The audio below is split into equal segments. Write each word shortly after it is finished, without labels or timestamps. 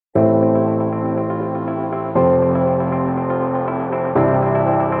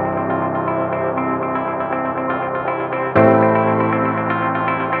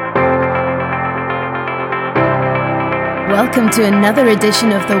Welcome to another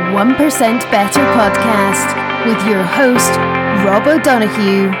edition of the 1% Better podcast with your host, Rob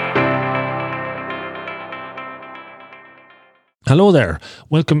O'Donoghue. Hello there.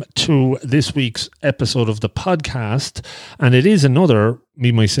 Welcome to this week's episode of the podcast. And it is another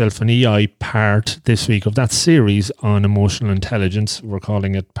Me, myself and EI part this week of that series on emotional intelligence. We're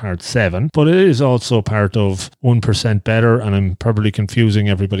calling it part 7. But it is also part of 1% Better. And I'm probably confusing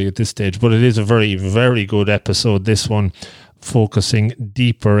everybody at this stage. But it is a very, very good episode, this one, focusing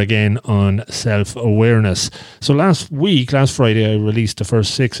deeper again on self-awareness. So last Friday, I released the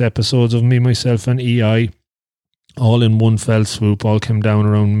first 6 episodes of Me, myself and EI. All in one fell swoop, all came down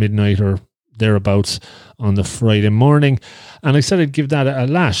around midnight or thereabouts on the Friday morning. And I said I'd give that a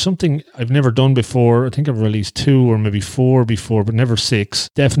lash, something I've never done before. I think I've released 2 or maybe 4 before, but never 6.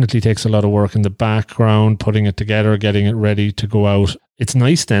 Definitely takes a lot of work in the background, putting it together, getting it ready to go out. It's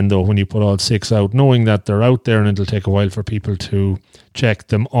nice then, though, when you put all 6 out, knowing that they're out there and it'll take a while for people to check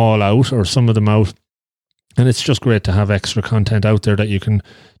them all out or some of them out. And it's just great to have extra content out there that you can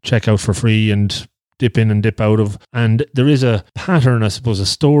check out for free and dip in and dip out of. And there is a pattern, I suppose, a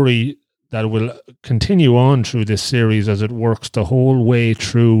story that will continue on through this series as it works the whole way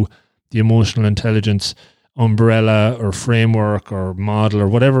through the emotional intelligence umbrella or framework or model or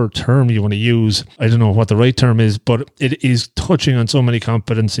whatever term you want to use. I don't know what the right term is, but it is touching on so many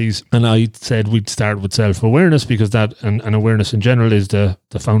competencies. And I said we'd start with self-awareness because that and awareness in general is the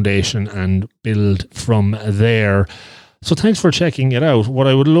foundation and build from there. So thanks for checking it out. What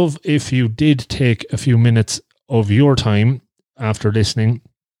I would love if you did take a few minutes of your time after listening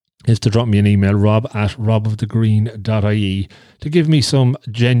is to drop me an email, rob@robofthegreen.ie, to give me some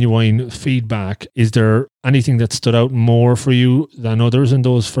genuine feedback. Is there anything that stood out more for you than others in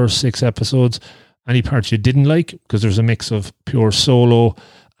those first 6 episodes? Any parts you didn't like? Because there's a mix of pure solo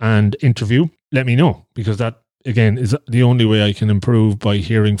and interview. Let me know, because that, again, is the only way I can improve, by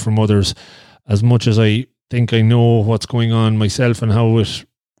hearing from others. As much as I think I know what's going on myself and how it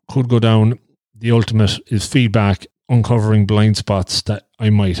could go down, the ultimate is feedback, uncovering blind spots that I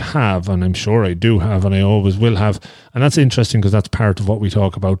might have, and I'm sure I do have, and I always will have. And that's interesting because that's part of what we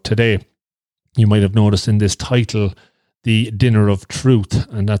talk about today. You might have noticed in this title, the Dinner of Truth,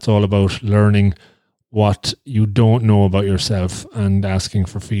 and that's all about learning what you don't know about yourself and asking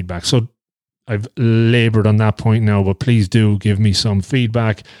for feedback. So I've labored on that point now, but please do give me some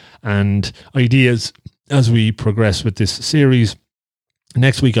feedback and ideas as we progress with this series.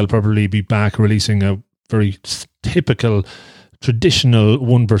 Next week, I'll probably be back releasing a very typical, traditional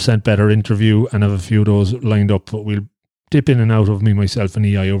 1% Better interview, and have a few of those lined up, but we'll dip in and out of Me, myself and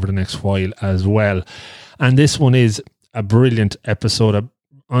EI over the next while as well. And this one is a brilliant episode.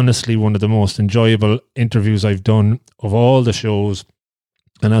 Honestly, one of the most enjoyable interviews I've done of all the shows.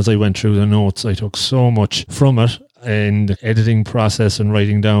 And as I went through the notes, I took so much from it in the editing process and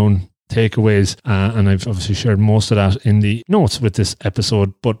writing down takeaways, and I've obviously shared most of that in the notes with this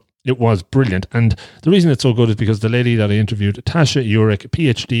episode, but it was brilliant. And the reason it's so good is because the lady that I interviewed, Tasha, Eurich, a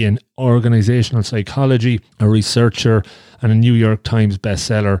PhD in organizational psychology, a researcher and a New York Times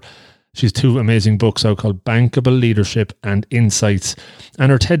bestseller. She's 2 amazing books out called Bankable Leadership and Insights.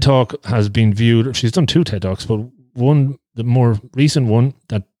 And her TED Talk has been viewed, she's done 2 TED Talks, but one, the more recent one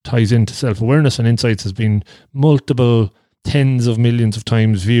that ties into self-awareness and insights, has been multiple tens of millions of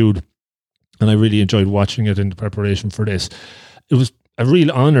times viewed. And I really enjoyed watching it in the preparation for this. It was a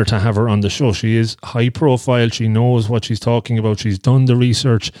real honor to have her on the show. She is high profile. She knows what she's talking about. She's done the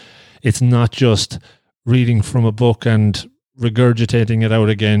research. It's not just reading from a book and regurgitating it out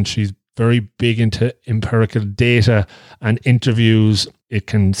again. She's very big into empirical data and interviews. It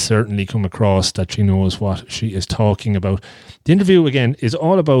can certainly come across that she knows what she is talking about. The interview, again, is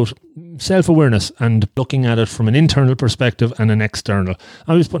all about self-awareness and looking at it from an internal perspective and an external.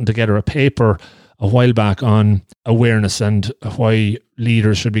 I was putting together a paper a while back on awareness and why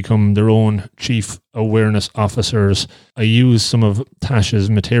leaders should become their own chief awareness officers. I used some of Tasha's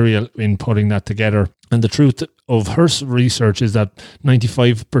material in putting that together. And the truth of her research is that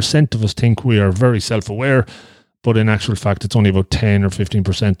 95% of us think we are very self-aware, but in actual fact, it's only about 10 or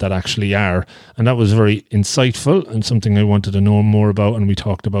 15% that actually are. And that was very insightful and something I wanted to know more about. And we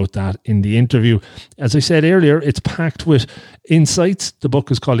talked about that in the interview. As I said earlier, it's packed with insights. The book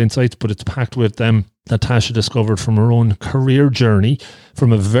is called Insights, but it's packed with them that Tasha discovered from her own career journey.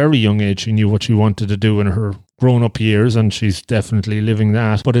 From a very young age, she knew what she wanted to do in her grown-up years, and she's definitely living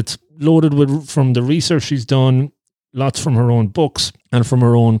that. But it's loaded with, from the research she's done, lots from her own books and from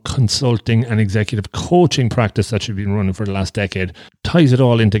her own consulting and executive coaching practice that she's been running for the last decade. Ties it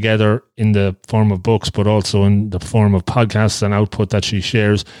all in together in the form of books, but also in the form of podcasts and output that she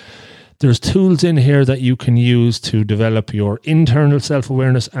shares. There's tools in here that you can use to develop your internal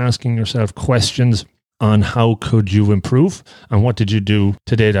self-awareness, asking yourself questions on how could you improve and what did you do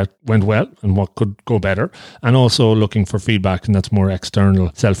today that went well and what could go better. And also looking for feedback, and that's more external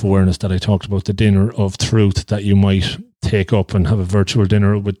self-awareness that I talked about, the dinner of truth that you might take up and have a virtual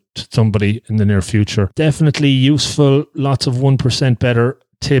dinner with somebody in the near future. Definitely useful, lots of 1% better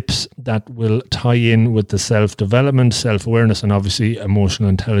tips that will tie in with the self-development, self-awareness, and obviously emotional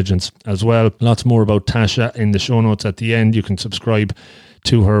intelligence as well. Lots more about Tasha in the show notes at the end. You can subscribe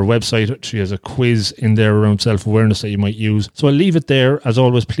to her website. She has a quiz in there around self-awareness that you might use. So I'll leave it there. As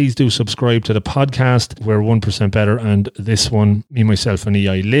always, please do subscribe to the podcast where 1% better and this one, Me, Myself and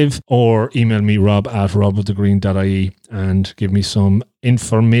EI live, or email me rob@robofthegreen.ie and give me some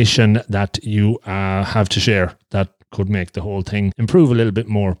information that you have to share that could make the whole thing improve a little bit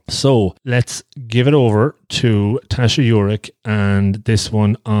more. So let's give it over to Tasha Eurich and this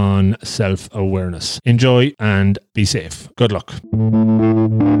one on self-awareness. Enjoy and be safe. Good luck.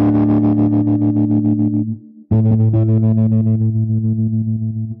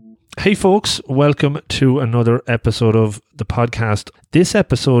 Hey folks, welcome to another episode of the podcast. This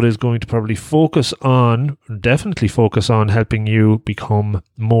episode is going to probably definitely focus on helping you become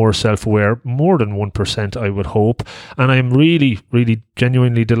more self-aware, more than 1%, I would hope. And I'm really, really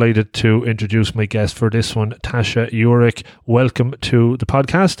genuinely delighted to introduce my guest for this one, Tasha Eurich. Welcome to the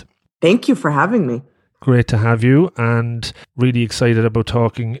podcast. Thank you for having me. Great to have you, and really excited about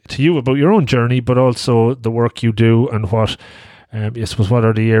talking to you about your own journey, but also the work you do and what I suppose what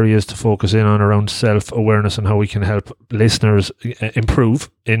are the areas to focus in on around self-awareness and how we can help listeners improve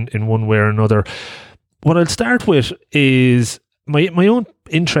in one way or another. What I'll start with is my own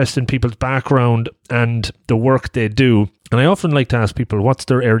interest in people's background and the work they do. And I often like to ask people, what's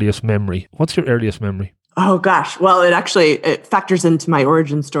their earliest memory? What's your earliest memory? Oh, gosh. Well, it factors into my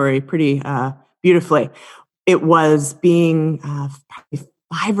origin story pretty beautifully. It was being probably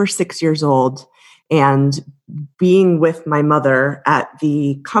 5 or 6 years old and being with my mother at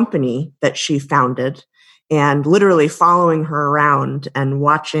the company that she founded and literally following her around and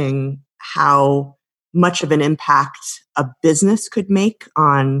watching how much of an impact a business could make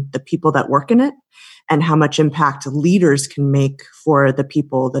on the people that work in it and how much impact leaders can make for the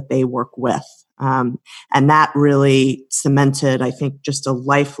people that they work with. And that really cemented, I think, just a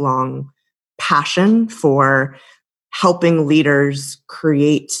lifelong passion for helping leaders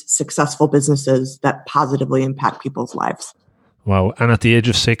create successful businesses that positively impact people's lives. Wow. And at the age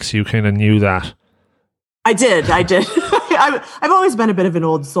of 6, you kind of knew that. I did. I've always been a bit of an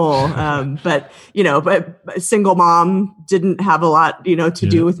old soul, but a single mom didn't have a lot, to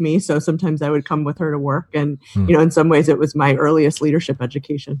do with me. So sometimes I would come with her to work, and in some ways it was my earliest leadership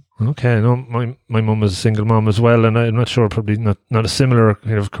education. Okay, no, my mom was a single mom as well, and I'm not sure, probably not a similar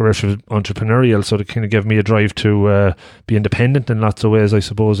kind of career, she was entrepreneurial, so it kind of gave me a drive to be independent in lots of ways, I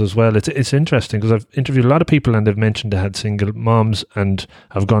suppose, as well. It's interesting because I've interviewed a lot of people and they've mentioned they had single moms and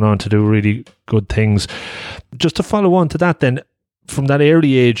have gone on to do really good things. Just to follow on to that then, from that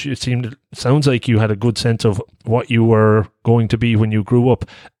early age, it sounds like you had a good sense of what you were going to be when you grew up.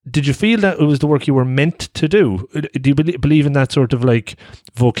 Did you feel that it was the work you were meant to do? Do you believe in that sort of like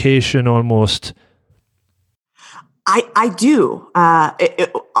vocation almost? I do.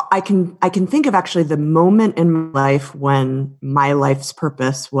 I can think of actually the moment in my life when my life's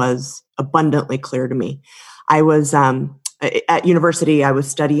purpose was abundantly clear to me. I was at university, I was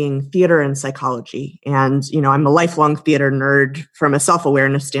studying theater and psychology. And, I'm a lifelong theater nerd from a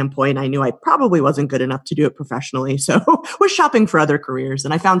self-awareness standpoint. I knew I probably wasn't good enough to do it professionally. So was shopping for other careers,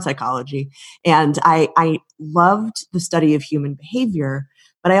 and I found psychology. And I loved the study of human behavior,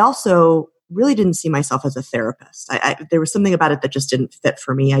 but I also really didn't see myself as a therapist. There was something about it that just didn't fit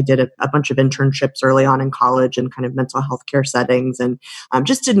for me. I did a bunch of internships early on in college in kind of mental health care settings, and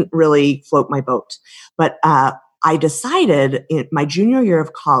just didn't really float my boat. But I decided in my junior year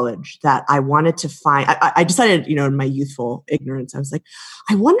of college that I wanted to find, I decided, in my youthful ignorance, I was like,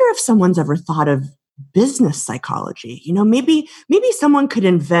 I wonder if someone's ever thought of business psychology. Maybe someone could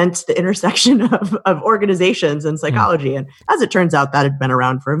invent the intersection of organizations and psychology. And as it turns out, that had been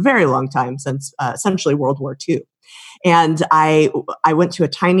around for a very long time, since essentially World War II. And I went to a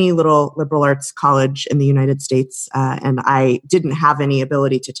tiny little liberal arts college in the United States, and I didn't have any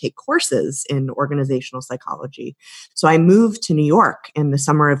ability to take courses in organizational psychology. So I moved to New York in the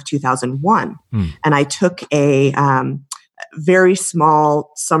summer of 2001, and I took a very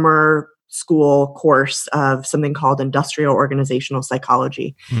small summer school course of something called industrial organizational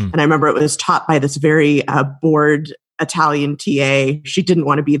psychology. And I remember it was taught by this very bored Italian TA. She didn't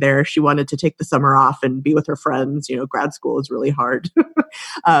want to be there. She wanted to take the summer off and be with her friends. Grad school is really hard.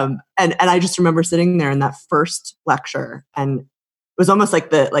 And I just remember sitting there in that first lecture, and it was almost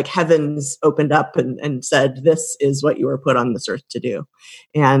like heavens opened up and said, this is what you were put on this earth to do.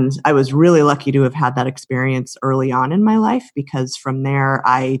 And I was really lucky to have had that experience early on in my life, because from there,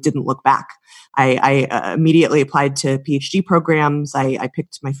 I didn't look back. I immediately applied to PhD programs. I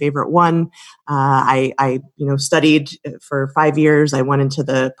picked my favorite one. I studied for 5 years. I went into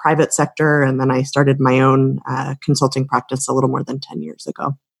the private sector, and then I started my own consulting practice a little more than 10 years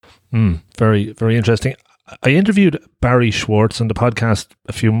ago. Very, very interesting. I interviewed Barry Schwartz on the podcast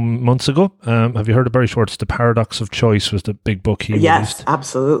a few months ago. Have you heard of Barry Schwartz? The Paradox of Choice was the big book he released. Yes,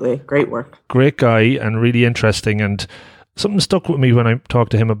 absolutely. Great work. Great guy and really interesting. And something stuck with me when I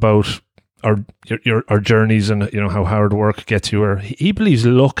talked to him about our journeys and how hard work gets you. Or he believes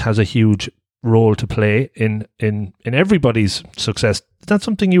luck has a huge role to play in everybody's success. Is that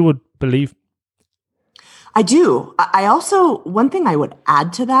something you would believe? I do. I also, one thing I would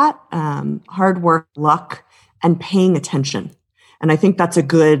add to that, hard work, luck, and paying attention. And I think that's a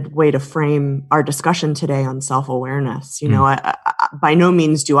good way to frame our discussion today on self-awareness. I, by no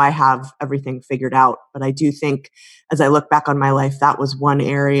means do I have everything figured out, but I do think as I look back on my life, that was one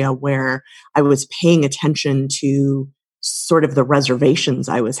area where I was paying attention to sort of the reservations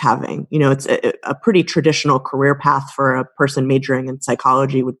I was having. It's a pretty traditional career path for a person majoring in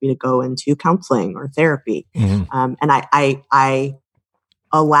psychology would be to go into counseling or therapy. Mm-hmm. And I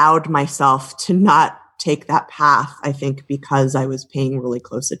allowed myself to not take that path, I think, because I was paying really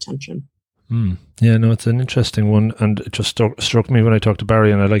close attention. Yeah, no, it's an interesting one, and it just struck me when I talked to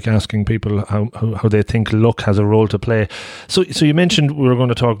Barry, and I like asking people how they think luck has a role to play. So you mentioned we were going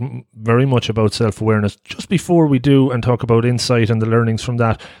to talk very much about self-awareness. Just before we do and talk about insight and the learnings from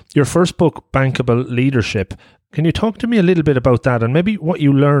that, your first book, Bankable Leadership, can you talk to me a little bit about that and maybe what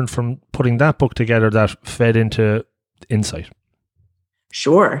you learned from putting that book together that fed into insight?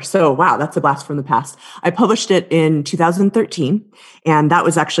 Sure. So, wow, that's a blast from the past. I published it in 2013, and that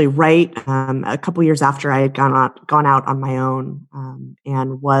was actually right a couple years after I had gone out on my own,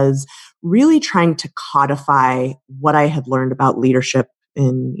 and was really trying to codify what I had learned about leadership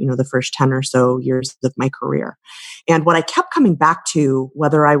in the first 10 or so years of my career. And what I kept coming back to,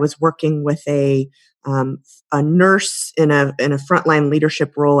 whether I was working with a nurse in a frontline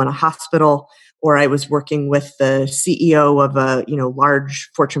leadership role in a hospital, or I was working with the CEO of a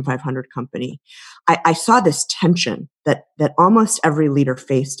large Fortune 500 company, I saw this tension that almost every leader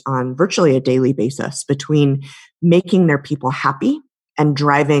faced on virtually a daily basis between making their people happy and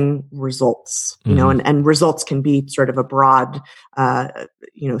driving results. And results can be sort of a broad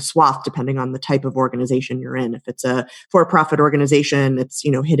swath depending on the type of organization you're in. If it's a for-profit organization, it's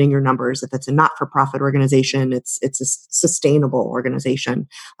hitting your numbers. If it's a not-for-profit organization, it's a sustainable organization,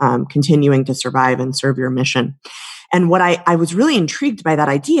 continuing to survive and serve your mission. And what I was really intrigued by that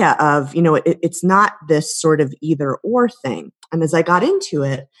idea of, it's not this sort of either or thing. And as I got into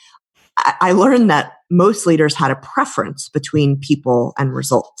it, I learned that most leaders had a preference between people and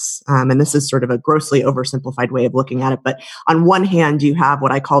results. And this is sort of a grossly oversimplified way of looking at it. But on one hand, you have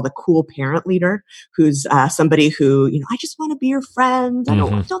what I call the cool parent leader, who's somebody who, I just want to be your friend.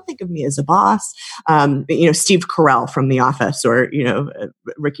 Don't think of me as a boss. Steve Carell from The Office, or,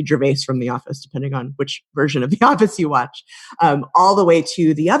 Ricky Gervais from The Office, depending on which version of The Office you watch, all the way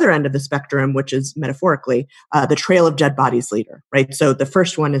to the other end of the spectrum, which is metaphorically the trail of dead bodies leader, right? So the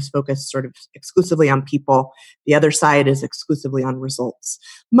first one is focused sort of exclusively on people. The other side is exclusively on results.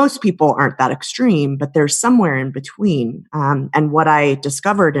 Most people aren't that extreme, but there's somewhere in between. And what I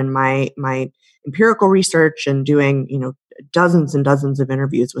discovered in my empirical research and doing, dozens and dozens of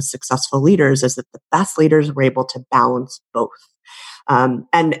interviews with successful leaders is that the best leaders were able to balance both. And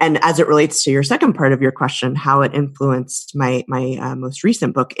as it relates to your second part of your question, how it influenced my most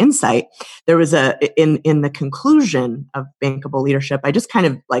recent book, Insight, there was in the conclusion of Bankable Leadership, I just kind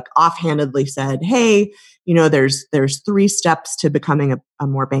of like offhandedly said, hey, there's 3 steps to becoming a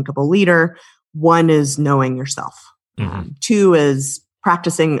more bankable leader. 1 is knowing yourself. 2 is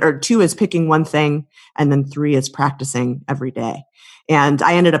practicing, or 2 is picking one thing, and then 3 is practicing every day. And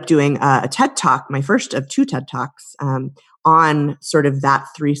I ended up doing a TED Talk, my first of 2 TED Talks, on sort of that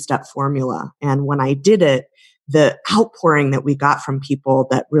 3-step formula. And when I did it, the outpouring that we got from people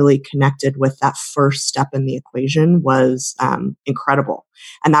that really connected with that first step in the equation was incredible.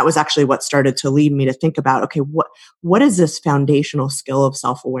 And that was actually what started to lead me to think about, okay, what is this foundational skill of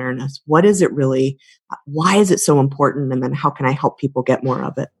self-awareness? What is it really? Why is it so important? And then how can I help people get more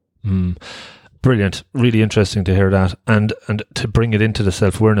of it? Brilliant. Really interesting to hear that. And to bring it into the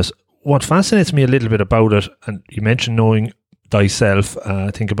self-awareness, what fascinates me a little bit about it, and you mentioned knowing thyself,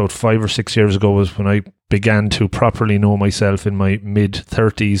 I think about 5 or 6 years ago was when I began to properly know myself in my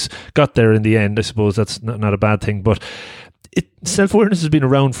mid-30s. Got there in the end. I suppose that's not a bad thing, but self-awareness has been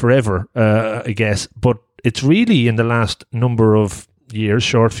around forever, I guess, but it's really in the last number of years,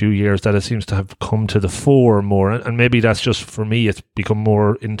 short few years, that it seems to have come to the fore more, and maybe that's just for me, it's become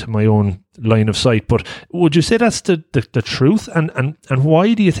more into my own line of sight. But would you say that's the truth, and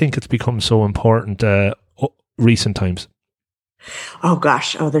why do you think it's become so important recent times? Oh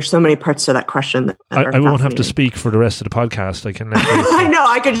gosh. Oh, there's so many parts to that question. I won't have to speak for the rest of the podcast. I can let you I know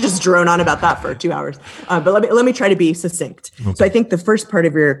I could just drone on about that for 2 hours. But let me try to be succinct. Okay. So I think the first part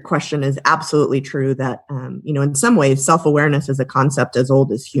of your question is absolutely true that, in some ways, self-awareness is a concept as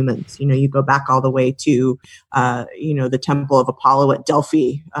old as humans. You go back all the way to, the Temple of Apollo at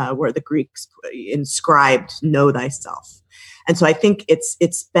Delphi, where the Greeks inscribed, know thyself. And so I think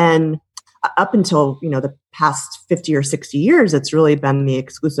it's been up until, the past 50 or 60 years, it's really been the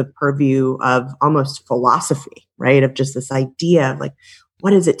exclusive purview of almost philosophy, right? Of just this idea of like,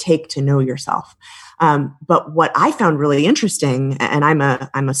 what does it take to know yourself? But what I found really interesting, and I'm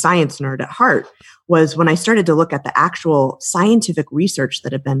a science nerd at heart, was when I started to look at the actual scientific research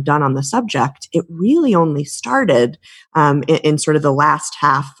that had been done on the subject, it really only started in sort of the last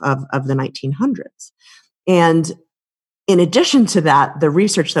half of the 1900s. And in addition to that, the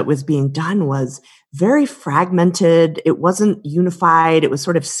research that was being done was very fragmented. It wasn't unified. It was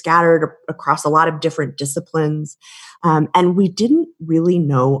sort of scattered across a lot of different disciplines. And we didn't really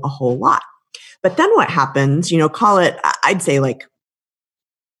know a whole lot. But then what happened, call it, I'd say like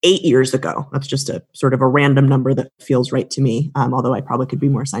 8 years ago. That's just a sort of a random number that feels right to me, although I probably could be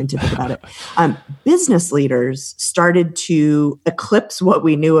more scientific about it. Business leaders started to eclipse what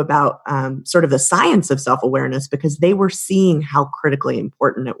we knew about sort of the science of self-awareness because they were seeing how critically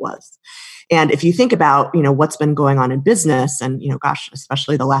important it was. And if you think about, what's been going on in business and,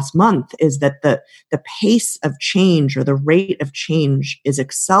 especially the last month, is that the pace of change or the rate of change is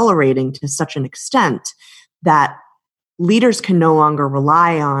accelerating to such an extent that leaders can no longer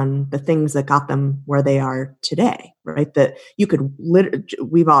rely on the things that got them where they are today, right? That you could,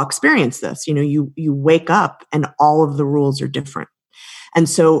 we've all experienced this, you wake up and all of the rules are different. And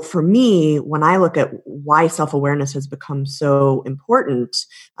so for me, when I look at why self-awareness has become so important,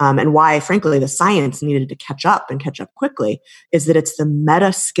 and why, frankly, the science needed to catch up quickly, is that it's the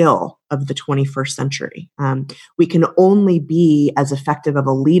meta skill of the 21st century. We can only be as effective of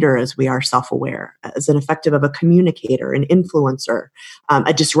a leader as we are self-aware, as an effective of a communicator, an influencer,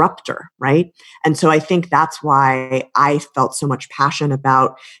 a disruptor, right? And so I think that's why I felt so much passion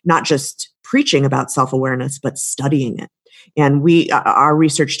about not just preaching about self-awareness, but studying it. And our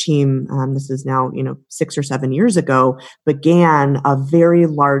research team, this is now, 6 or 7 years ago, began a very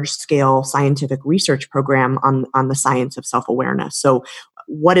large scale scientific research program on the science of self-awareness. So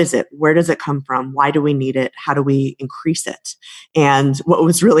what is it? Where does it come from? Why do we need it? How do we increase it? And what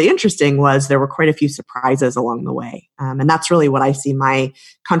was really interesting was there were quite a few surprises along the way. And that's really what I see my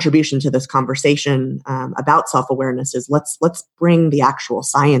contribution to this conversation about self-awareness is let's bring the actual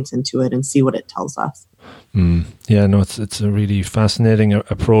science into it and see what it tells us. Yeah, no, it's a really fascinating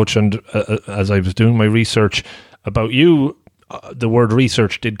approach. And as I was doing my research about you, the word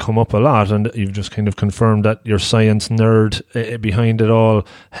research did come up a lot, and you've just kind of confirmed that your science nerd behind it all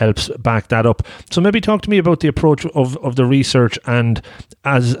helps back that up. So maybe talk to me about the approach of the research, and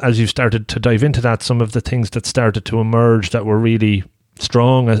as you started to dive into that, some of the things that started to emerge that were really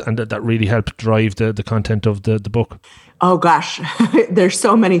strong and that really helped drive the content of the book. Oh gosh, there's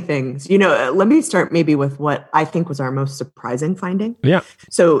so many things. Let me start maybe with what I think was our most surprising finding. Yeah.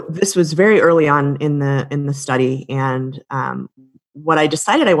 So this was very early on in the study, and what I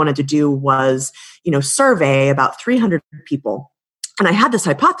decided I wanted to do was, survey about 300 people. And I had this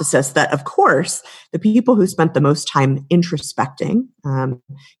hypothesis that, of course, the people who spent the most time introspecting,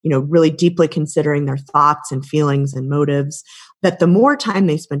 really deeply considering their thoughts and feelings and motives, that the more time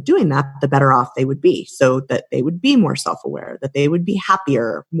they spent doing that, the better off they would be. So that they would be more self-aware, that they would be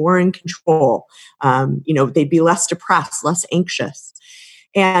happier, more in control. They'd be less depressed, less anxious.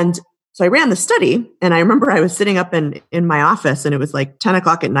 And so I ran the study, and I remember I was sitting up in my office, and it was like 10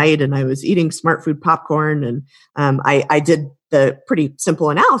 o'clock at night, and I was eating Smart Food popcorn, and I did the pretty simple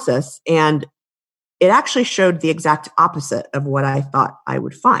analysis, and it actually showed the exact opposite of what I thought I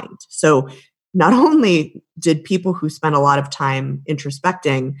would find. So not only did people who spent a lot of time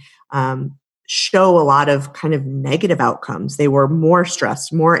introspecting show a lot of kind of negative outcomes, they were more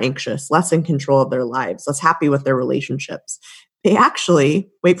stressed, more anxious, less in control of their lives, less happy with their relationships. They actually,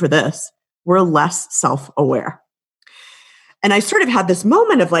 wait for this, were less self-aware. And I sort of had this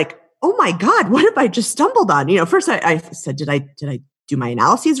moment of like, oh my God, what have I just stumbled on? First I said, did I do my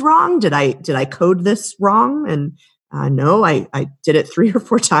analyses wrong? Did I code this wrong? And no, I did it 3 or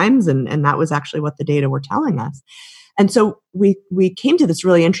 4 times, and that was actually what the data were telling us. And so we came to this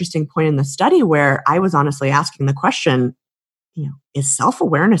really interesting point in the study where I was honestly asking the question, is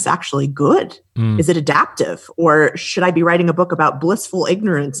self-awareness actually good? Is it adaptive? Or should I be writing a book about blissful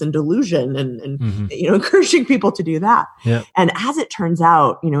ignorance and delusion and encouraging people to do that? Yeah. And as it turns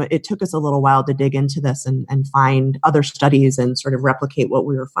out, it took us a little while to dig into this and find other studies and sort of replicate what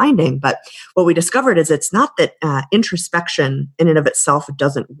we were finding. But what we discovered is it's not that introspection in and of itself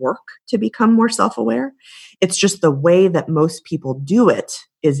doesn't work to become more self-aware. It's just the way that most people do it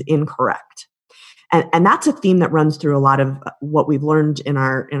is incorrect. And that's a theme that runs through a lot of what we've learned in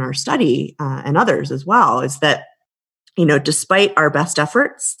our study and others as well, is that, despite our best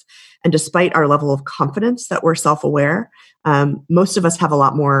efforts and despite our level of confidence that we're self-aware, most of us have a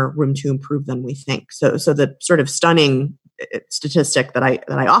lot more room to improve than we think. So the sort of stunning statistic that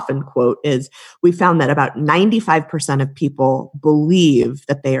I often quote is we found that about 95% of people believe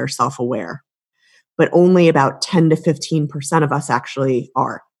that they are self-aware, but only about 10 to 15% of us actually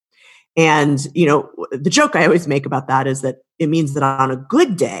are. And, the joke I always make about that is that it means that on a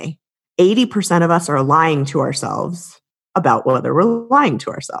good day, 80% of us are lying to ourselves about whether we're lying to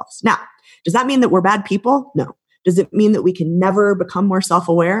ourselves. Now, does that mean that we're bad people? No. Does it mean that we can never become more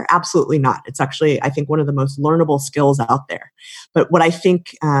self-aware? Absolutely not. It's actually, I think, one of the most learnable skills out there. But what I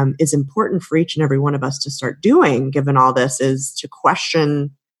think is important for each and every one of us to start doing, given all this, is to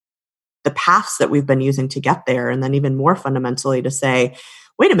question the paths that we've been using to get there. And then even more fundamentally to say,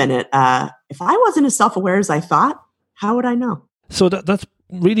 wait a minute, if I wasn't as self-aware as I thought, how would I know? So that's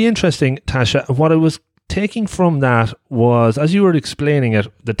really interesting, Tasha. What I was taking from that was, as you were explaining it,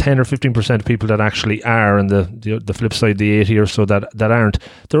 the 10 or 15% of people that actually are, and the flip side, the 80 or so that aren't,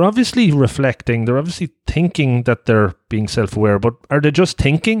 they're obviously reflecting, they're obviously thinking that they're being self-aware, but are they just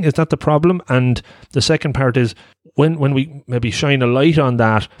thinking? Is that the problem? And the second part is, when we maybe shine a light on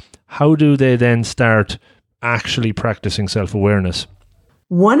that, how do they then start actually practicing self-awareness?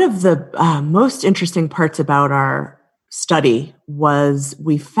 One of the most interesting parts about our study was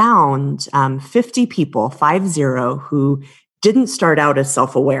we found 50 people, 50, who didn't start out as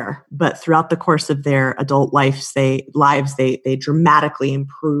self-aware, but throughout the course of their adult lives, they dramatically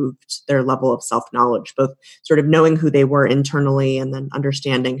improved their level of self-knowledge, both sort of knowing who they were internally and then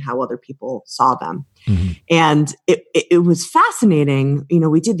understanding how other people saw them. Mm-hmm. And it was fascinating.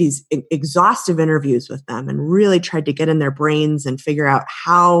 We did these exhaustive interviews with them and really tried to get in their brains and figure out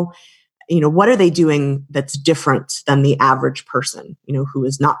how, what are they doing that's different than the average person, who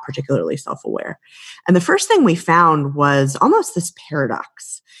is not particularly self-aware. And the first thing we found was almost this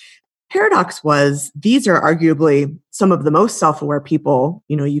paradox. Paradox was, these are arguably some of the most self-aware people,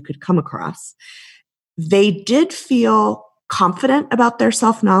 you could come across. They did feel confident about their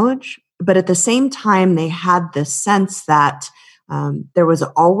self-knowledge, but at the same time, they had this sense that there was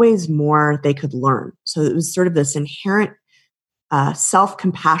always more they could learn. So it was sort of this inherent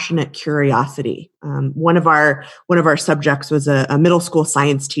self-compassionate curiosity. One of our subjects was a middle school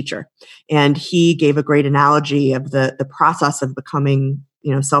science teacher, and he gave a great analogy of the process of becoming,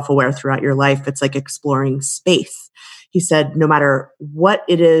 self-aware throughout your life. It's like exploring space. He said, no matter what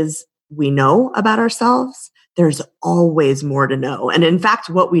it is we know about ourselves, there's always more to know. And in fact,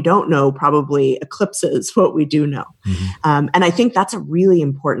 what we don't know probably eclipses what we do know. Mm-hmm. And I think that's a really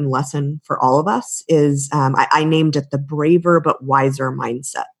important lesson for all of us is, I named it the braver but wiser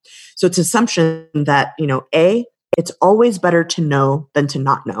mindset. So it's assumption that, it's always better to know than to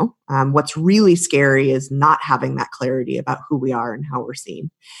not know. What's really scary is not having that clarity about who we are and how we're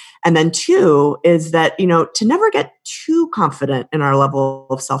seen. And then 2 is that, to never get too confident in our level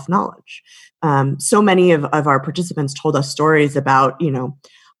of self-knowledge. So many of our participants told us stories about,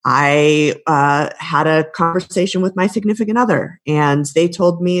 I had a conversation with my significant other, and they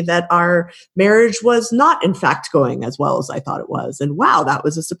told me that our marriage was not, in fact, going as well as I thought it was. And wow, that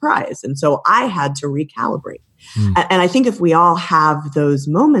was a surprise. And so I had to recalibrate. And I think if we all have those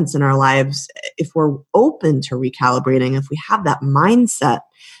moments in our lives, if we're open to recalibrating, if we have that mindset,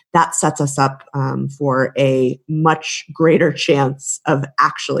 that sets us up for a much greater chance of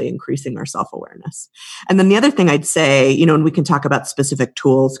actually increasing our self-awareness. And then the other thing I'd say, and we can talk about specific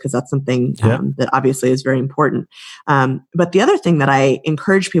tools because that's something that obviously is very important. But the other thing that I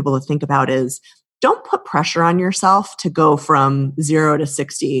encourage people to think about is don't put pressure on yourself to go from 0 to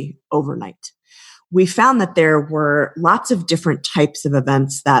 60 overnight. We found that there were lots of different types of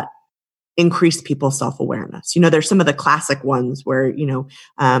events that increase people's self-awareness. There's some of the classic ones where,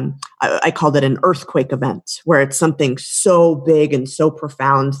 I called it an earthquake event, where it's something so big and so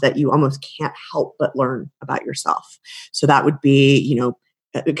profound that you almost can't help but learn about yourself. So that would be,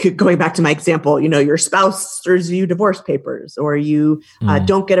 going back to my example, your spouse serves you divorce papers, or you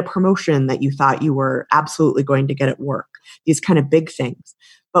don't get a promotion that you thought you were absolutely going to get at work, these kind of big things.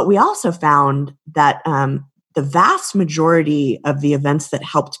 But we also found that the vast majority of the events that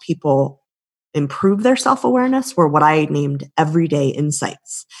helped people improve their self-awareness were what I named everyday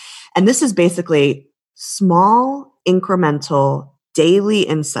insights. And this is basically small, incremental, daily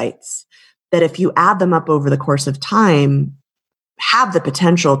insights that if you add them up over the course of time, have the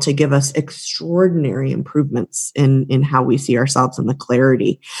potential to give us extraordinary improvements in how we see ourselves and the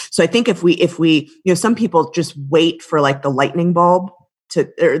clarity. So I think if we, some people just wait for like the lightning bulb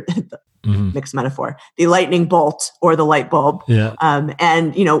mixed metaphor, the lightning bolt or the light bulb. Yeah.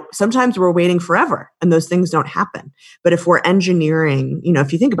 And, sometimes we're waiting forever and those things don't happen. But if we're engineering,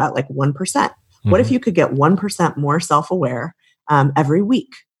 if you think about like 1%, what if you could get 1% more self-aware every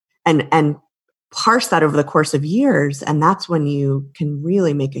week and parse that over the course of years, and that's when you can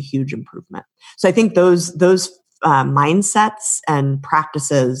really make a huge improvement. So I think those mindsets and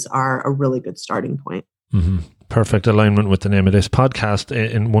practices are a really good starting point. Mm-hmm. Perfect alignment with the name of this podcast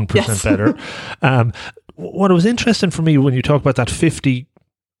in 1% Yes. Better. What was interesting for me when you talk about that 50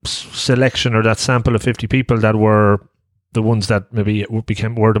 selection or that sample of 50 people that were the ones that maybe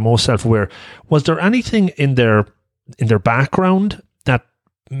were the most self-aware, was there anything in their background that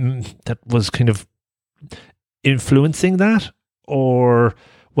was kind of influencing that? Or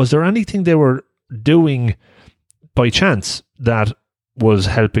was there anything they were doing by chance that was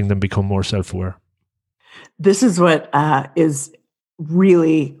helping them become more self-aware? This is what is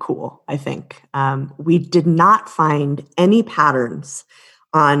really cool, I think. We did not find any patterns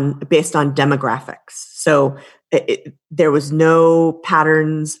based on demographics. So there was no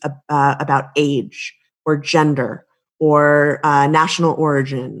patterns about age or gender or national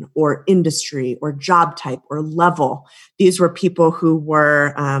origin or industry or job type or level. These were people who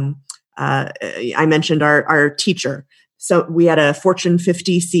were, I mentioned our teacher. So we had a Fortune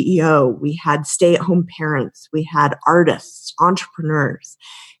 50 CEO, we had stay-at-home parents, we had artists, entrepreneurs.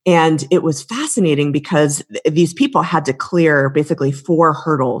 And it was fascinating because these people had to clear basically 4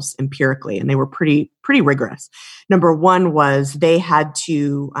 hurdles empirically, and they were pretty rigorous. Number one was they had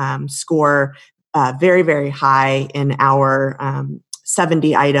to score very, very high in our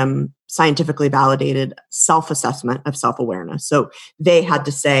 70-item scientifically validated self-assessment of self-awareness. So they had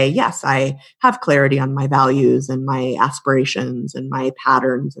to say, yes, I have clarity on my values and my aspirations and my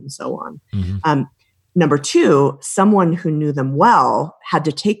patterns and so on. Mm-hmm. Number 2, someone who knew them well had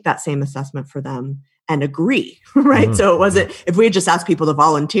to take that same assessment for them and agree, right? Mm-hmm. So it wasn't, if we had just asked people to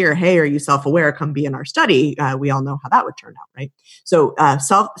volunteer, hey, are you self-aware? Come be in our study. We all know how that would turn out, right? So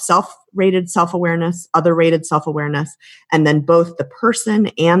self-rated self-awareness, other-rated self-awareness, and then both the person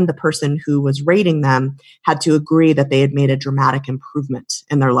and the person who was rating them had to agree that they had made a dramatic improvement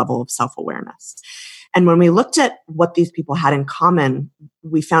in their level of self-awareness. And when we looked at what these people had in common,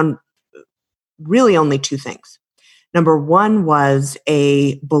 we found really only 2 things. Number 1 was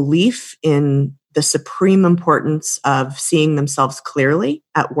a belief in the supreme importance of seeing themselves clearly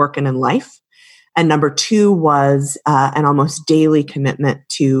at work and in life. And number 2 was an almost daily commitment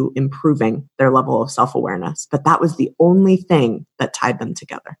to improving their level of self-awareness. But that was the only thing that tied them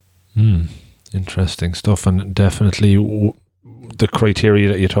together. Interesting stuff. And definitely the criteria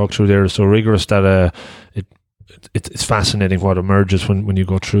that you talked through there is so rigorous that it's fascinating what emerges when you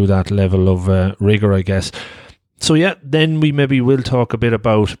go through that level of rigor, I guess. So yeah, then we maybe will talk a bit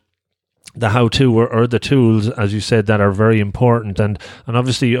about the how-to or the tools, as you said, that are very important. And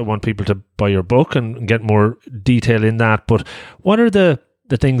obviously I want people to buy your book and get more detail in that. But what are the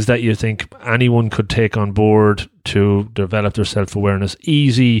things that you think anyone could take on board to develop their self-awareness?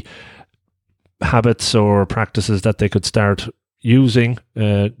 Easy habits or practices that they could start using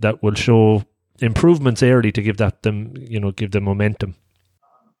that will show improvements early to give them momentum?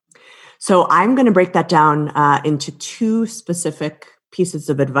 So I'm going to break that down into 2 specific pieces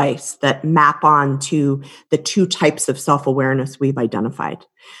of advice that map on to the 2 types of self-awareness we've identified.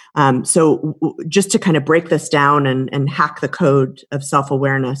 So just to kind of break this down and hack the code of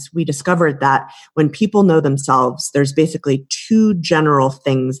self-awareness, we discovered that when people know themselves, there's basically 2 general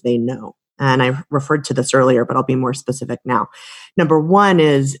things they know. And I referred to this earlier, but I'll be more specific now. Number 1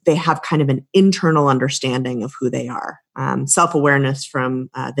 is they have kind of an internal understanding of who they are, self-awareness from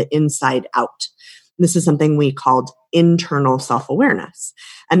the inside out. This is something we called internal self-awareness.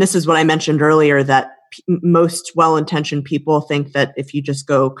 And this is what I mentioned earlier, that most well-intentioned people think that if you just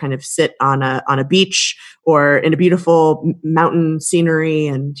go kind of sit on a beach or in a beautiful mountain scenery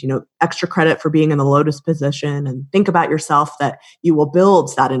and, extra credit for being in the lotus position and think about yourself, that you will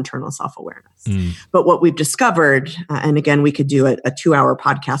build that internal self-awareness. But what we've discovered, and again, we could do a 2-hour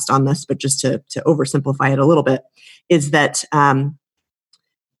podcast on this, but just to oversimplify it a little bit, is that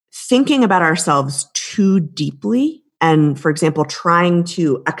thinking about ourselves too deeply and, for example, trying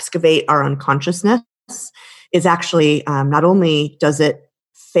to excavate our unconsciousness is actually not only does it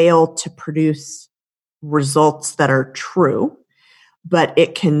fail to produce results that are true, but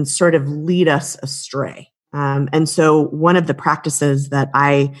it can sort of lead us astray. And so one of the practices that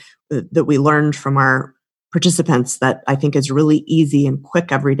we learned from our participants that I think is really easy and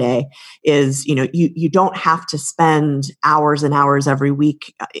quick every day is, you don't have to spend hours and hours every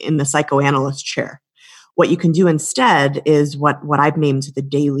week in the psychoanalyst chair. What you can do instead is what I've named the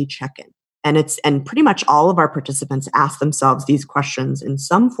daily check-in. And pretty much all of our participants ask themselves these questions in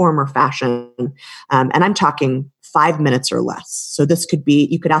some form or fashion. And I'm talking 5 minutes or less. So this could be,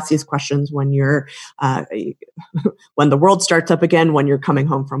 you could ask these questions when you're, when the world starts up again, when you're coming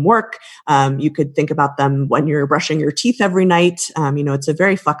home from work. You could think about them when you're brushing your teeth every night. It's a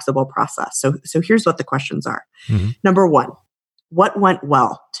very flexible process. So here's what the questions are. Number 1, what went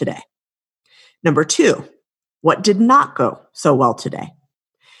well today? Number 2, what did not go so well today?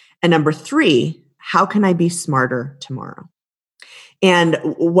 And number 3, how can I be smarter tomorrow? And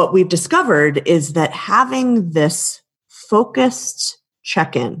what we've discovered is that having this focused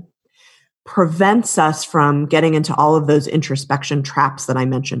check-in prevents us from getting into all of those introspection traps that I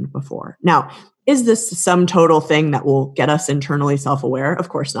mentioned before. Now, is this the sum total thing that will get us internally self-aware? Of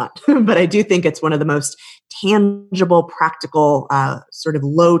course not. But I do think it's one of the most tangible, practical, sort of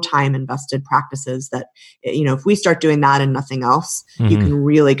low time invested practices that, if we start doing that and nothing else, you can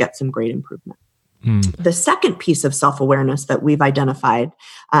really get some great improvement. The second piece of self-awareness that we've identified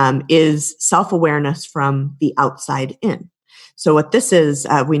is self-awareness from the outside in. So what this is,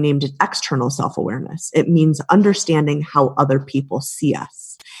 we named it external self-awareness. It means understanding how other people see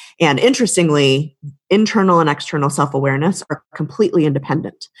us. And interestingly, internal and external self-awareness are completely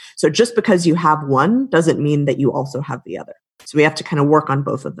independent. So just because you have one doesn't mean that you also have the other. So we have to kind of work on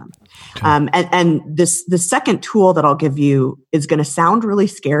both of them. Okay. And the second tool that I'll give you is going to sound really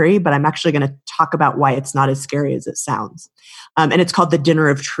scary, but I'm actually going to talk about why it's not as scary as it sounds. And it's called the dinner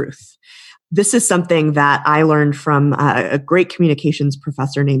of truth. This is something that I learned from a great communications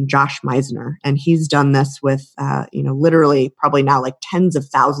professor named Josh Meisner. And he's done this with, literally probably now like tens of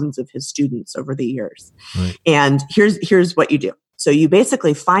thousands of his students over the years. Right. And here's what you do. So you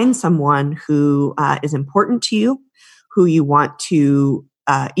basically find someone who is important to you, who you want to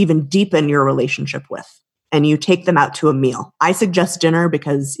even deepen your relationship with, and you take them out to a meal. I suggest dinner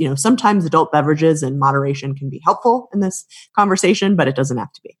because, sometimes adult beverages and moderation can be helpful in this conversation, but it doesn't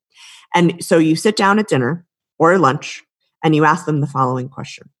have to be. And so you sit down at dinner or lunch and you ask them the following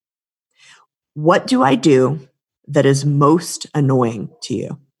question. What do I do that is most annoying to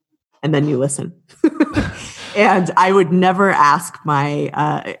you? And then you listen. And I would never ask my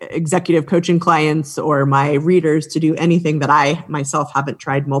executive coaching clients or my readers to do anything that I myself haven't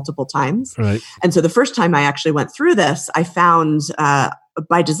tried multiple times. Right. And so the first time I actually went through this, I found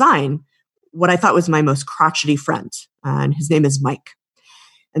by design what I thought was my most crotchety friend. And his name is Mike.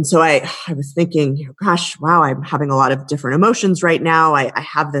 And so I was thinking, gosh, wow, I'm having a lot of different emotions right now. I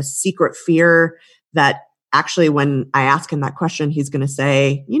have this secret fear that actually when I ask him that question, he's going to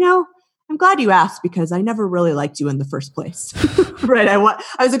say, I'm glad you asked because I never really liked you in the first place. Right? I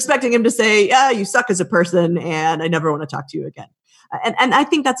was expecting him to say, yeah, you suck as a person and I never want to talk to you again. And I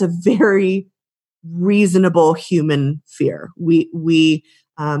think that's a very reasonable human fear. We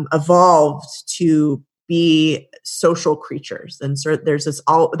evolved to be social creatures. And so there's this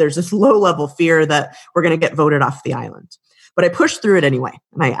low level fear that we're going to get voted off the island. But I pushed through it anyway.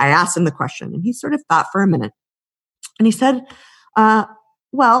 And I asked him the question and he sort of thought for a minute. And he said,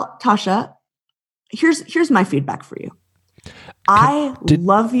 well, Tasha, here's my feedback for you. I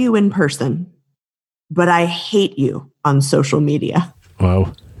love you in person, but I hate you on social media.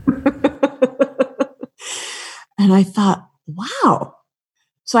 Wow. And I thought, wow.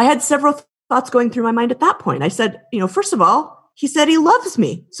 So I had several thoughts going through my mind at that point. I said, first of all, he said he loves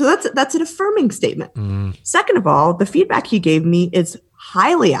me. So that's an affirming statement. Second of all, the feedback he gave me is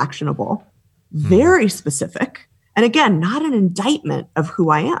highly actionable, very specific. And again, not an indictment of who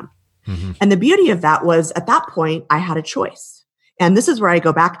I am. Mm-hmm. And the beauty of that was at that point, I had a choice. And this is where I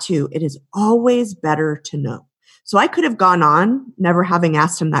go back to, it is always better to know. So I could have gone on never having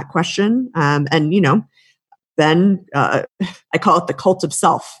asked him that question. And been, I call it the cult of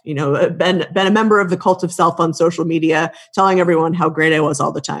self, been a member of the cult of self on social media, telling everyone how great I was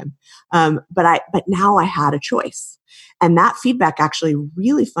all the time. But now I had a choice. And that feedback actually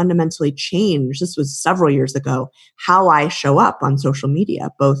really fundamentally changed. This was several years ago, how I show up on social media,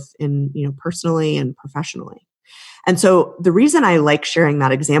 both in, personally and professionally. And so the reason I like sharing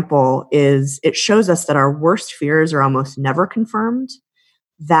that example is it shows us that our worst fears are almost never confirmed,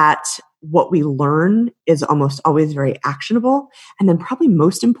 that what we learn is almost always very actionable. And then probably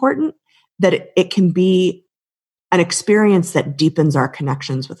most important, that it can be an experience that deepens our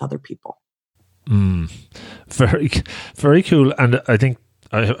connections with other people. Very, very cool. And I think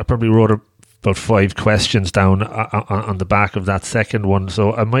I probably wrote about 5 questions down on the back of that second one.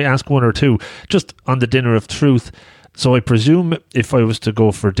 So I might ask one or two just on the dinner of truth. So I presume if I was to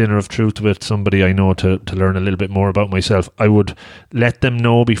go for dinner of truth with somebody I know to learn a little bit more about myself, I would let them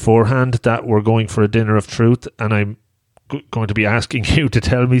know beforehand that we're going for a dinner of truth and I'm going to be asking you to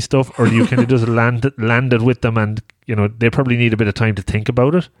tell me stuff, or you kind of just land it with them and, they probably need a bit of time to think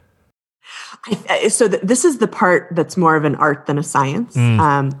about it. So this is the part that's more of an art than a science.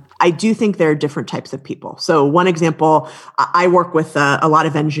 I do think there are different types of people. So one example, I work with a lot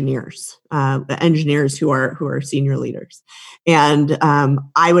of engineers who are senior leaders. And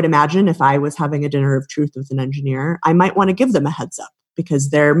I would imagine if I was having a dinner of truth with an engineer, I might want to give them a heads up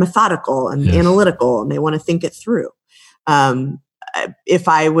because they're methodical and analytical and they want to think it through. If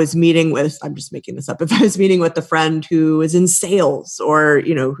I was meeting with, I'm just making this up, if I was meeting with a friend who is in sales or,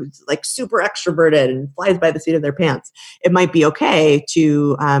 who's like super extroverted and flies by the seat of their pants, it might be okay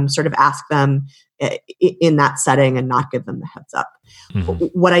to sort of ask them in that setting and not give them the heads up. Mm-hmm.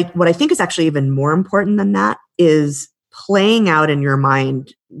 What I think is actually even more important than that is playing out in your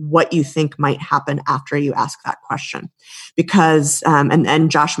mind what you think might happen after you ask that question. Because, and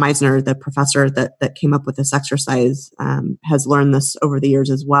Josh Meisner, the professor that came up with this exercise, has learned this over the years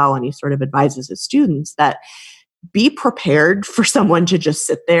as well. And he sort of advises his students that be prepared for someone to just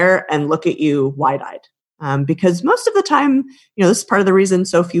sit there and look at you wide-eyed. Because most of the time, this is part of the reason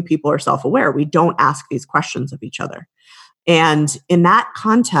so few people are self-aware. We don't ask these questions of each other. And in that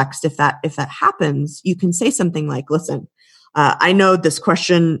context, if that happens, you can say something like, listen, I know this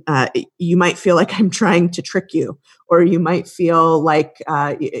question, you might feel like I'm trying to trick you, or you might feel like,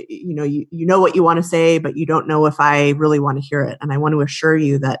 you know what you want to say, but you don't know if I really want to hear it. And I want to assure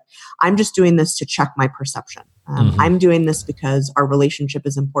you that I'm just doing this to check my perception. I'm doing this because our relationship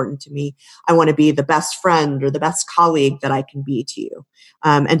is important to me. I want to be the best friend or the best colleague that I can be to you.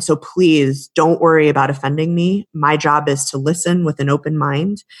 And so please don't worry about offending me. My job is to listen with an open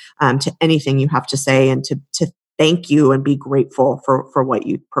mind to anything you have to say and to thank you and be grateful for what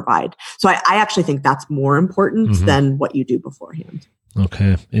you provide. So I actually think that's more important than what you do beforehand.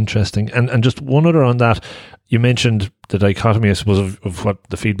 Okay, interesting. And just one other on that, you mentioned the dichotomy, I suppose, of what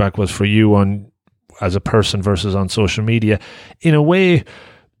the feedback was for you on as a person versus on social media. In a way,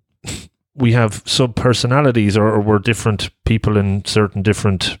 we have sub-personalities or we're different people in certain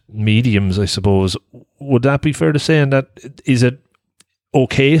different mediums, I suppose. Would that be fair to say? And that is it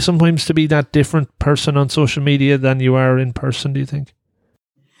okay sometimes to be that different person on social media than you are in person, do you think?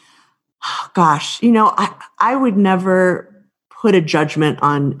 Gosh, I would never put a judgment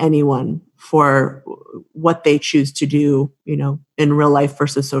on anyone for what they choose to do, in real life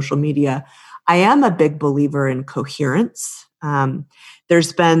versus social media. I am a big believer in coherence.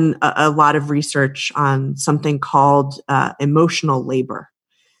 There's been a lot of research on something called emotional labor,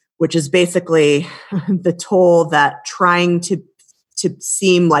 which is basically the toll that trying to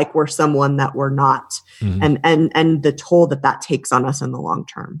seem like we're someone that we're not, and the toll that takes on us in the long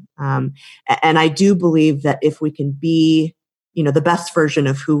term. And I do believe that if we can be, the best version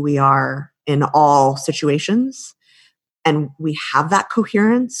of who we are in all situations, and we have that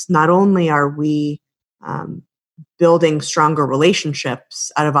coherence, not only are we building stronger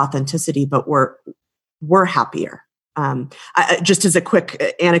relationships out of authenticity, but we're happier. Just as a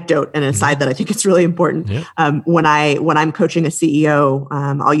quick anecdote and aside that I think it's really important. Yeah. When I'm coaching a CEO,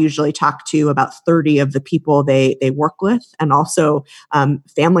 I'll usually talk to about 30 of the people they work with, and also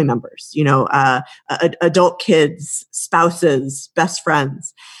family members, adult kids, spouses, best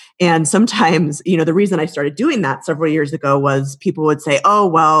friends. And sometimes, the reason I started doing that several years ago was people would say, oh,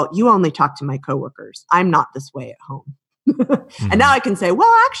 well, you only talk to my coworkers. I'm not this way at home. And now I can say,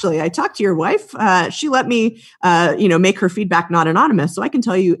 well, actually, I talked to your wife. She let me, make her feedback not anonymous. So I can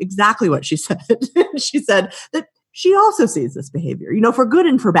tell you exactly what she said. She said that she also sees this behavior, for good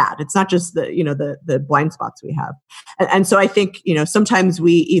and for bad. It's not just the blind spots we have. And so I think, sometimes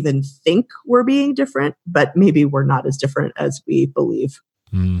we even think we're being different, but maybe we're not as different as we believe.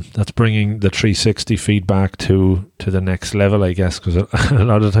 That's bringing the 360 feedback to the next level, I guess, because a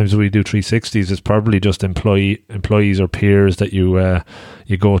lot of times when we do 360s, it's probably just employees or peers that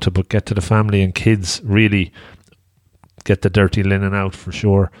you go to, but get to the family and kids, really get the dirty linen out for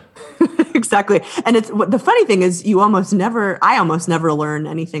sure. Exactly. And the funny thing is I almost never learn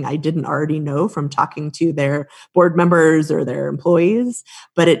anything I didn't already know from talking to their board members or their employees,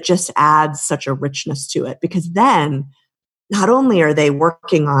 but it just adds such a richness to it, because then not only are they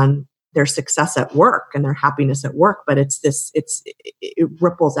working on their success at work and their happiness at work, but it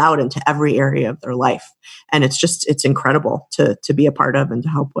ripples out into every area of their life. And it's incredible to be a part of and to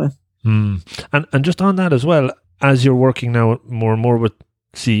help with. And just on that as well, as you're working now more and more with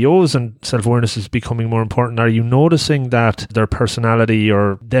CEOs and self-awareness is becoming more important, are you noticing that their personality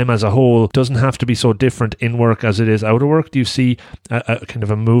or them as a whole doesn't have to be so different in work as it is out of work? Do you see a kind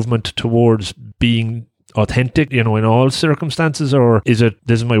of a movement towards being authentic, in all circumstances, or is it,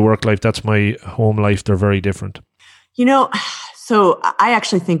 this is my work life, that's my home life, they're very different? So I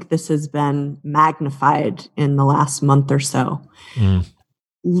actually think this has been magnified in the last month or so.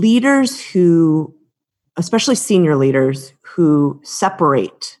 Leaders who, especially senior leaders, who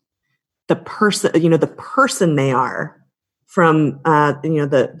separate the person they are from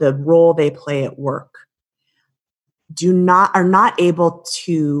the role they play at work are not able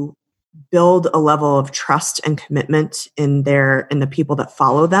to build a level of trust and commitment in the people that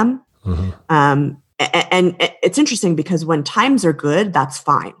follow them. And it's interesting because when times are good, that's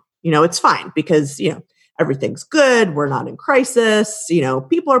fine. It's fine because, everything's good. We're not in crisis.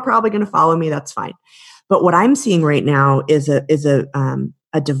 People are probably going to follow me. That's fine. But what I'm seeing right now is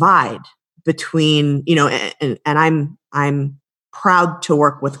a divide between, and I'm proud to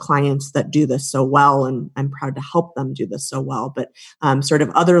work with clients that do this so well, and I'm proud to help them do this so well. But sort of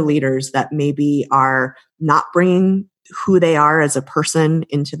other leaders that maybe are not bringing who they are as a person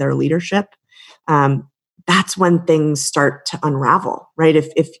into their leadership, that's when things start to unravel, right?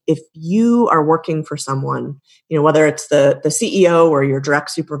 If you are working for someone, whether it's the CEO or your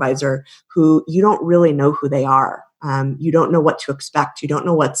direct supervisor, who you don't really know who they are, you don't know what to expect, you don't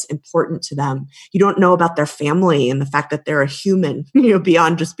know what's important to them, you don't know about their family and the fact that they're a human,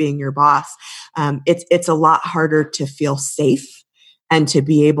 beyond just being your boss. It's a lot harder to feel safe and to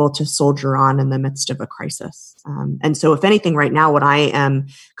be able to soldier on in the midst of a crisis. And so if anything right now, what I am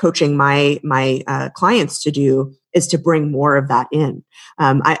coaching my clients to do is to bring more of that in.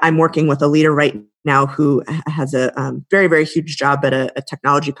 I'm working with a leader right now who has a very, very huge job at a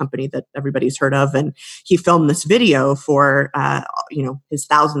technology company that everybody's heard of. And he filmed this video for, his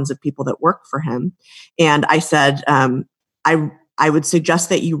thousands of people that work for him. And I said, I would suggest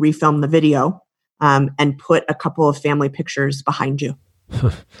that you refilm the video and put a couple of family pictures behind you.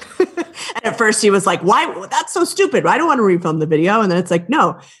 And at first he was like, why? That's so stupid. I don't want to refilm the video. And then it's like,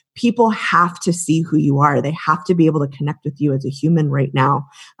 no, people have to see who you are. They have to be able to connect with you as a human right now.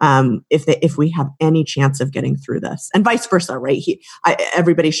 If we have any chance of getting through this, and vice versa, right?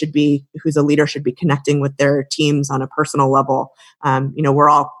 Everybody who's a leader should be connecting with their teams on a personal level. We're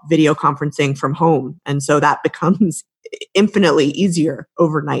all video conferencing from home. And so that becomes infinitely easier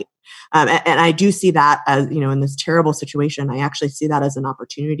overnight. And I do see that as, in this terrible situation, I actually see that as an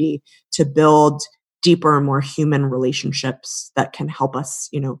opportunity to build deeper and more human relationships that can help us,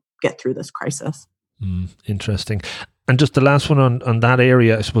 get through this crisis. Interesting. And just the last one on that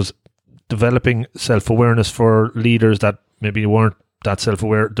area, I suppose, developing self-awareness for leaders that maybe weren't that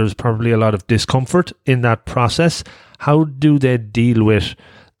self-aware. There's probably a lot of discomfort in that process. How do they deal with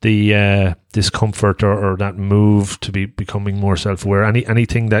the discomfort or that move to be becoming more self-aware?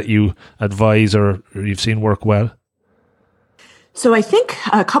 Anything that you advise or you've seen work well? So I think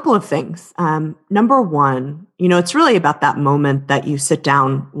a couple of things. Number one, it's really about that moment that you sit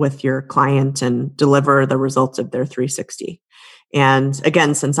down with your client and deliver the results of their 360. And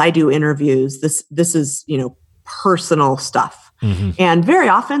again, since I do interviews, this is, personal stuff. Mm-hmm. And very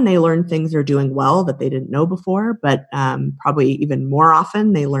often they learn things they're doing well that they didn't know before, but probably even more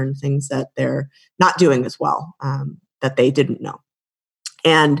often they learn things that they're not doing as well, that they didn't know.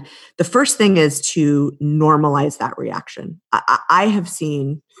 And the first thing is to normalize that reaction. I have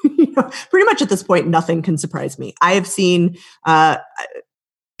seen, pretty much at this point, nothing can surprise me. I have seen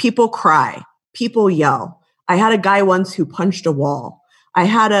people cry, people yell. I had a guy once who punched a wall. I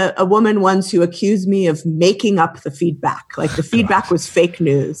had a woman once who accused me of making up the feedback. Like the feedback was fake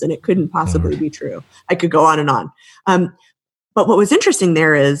news and it couldn't possibly be true. I could go on and on. But what was interesting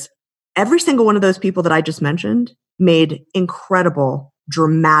there is every single one of those people that I just mentioned made incredible,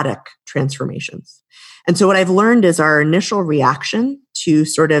 dramatic transformations. And so what I've learned is our initial reaction to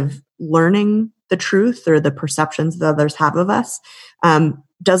sort of learning the truth or the perceptions that others have of us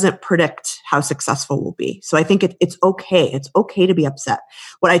doesn't predict how successful we'll be. So I think it's okay. It's okay to be upset.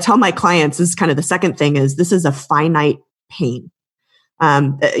 What I tell my clients is kind of the second thing is this is a finite pain.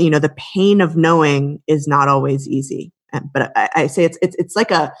 The pain of knowing is not always easy. But I say it's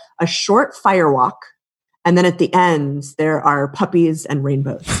like a short firewalk. And then at the end, there are puppies and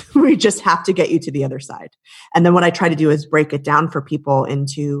rainbows. We just have to get you to the other side. And then what I try to do is break it down for people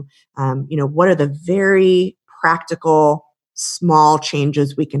into, what are the very practical, small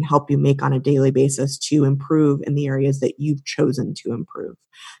changes we can help you make on a daily basis to improve in the areas that you've chosen to improve.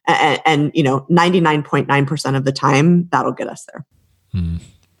 And 99.9% of the time, that'll get us there.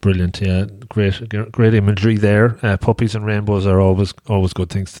 Brilliant, yeah, great imagery there. Puppies and rainbows are always good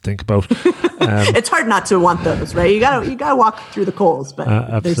things to think about. It's hard not to want those, right? You gotta walk through the coals,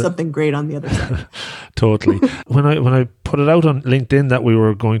 but there's something great on the other side. Totally. When I put it out on LinkedIn that we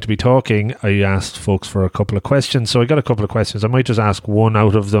were going to be talking, I asked folks for a couple of questions. So I got a couple of questions. I might just ask one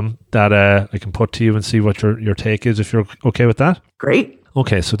out of them that I can put to you and see what your take is, if you're okay with that. Great.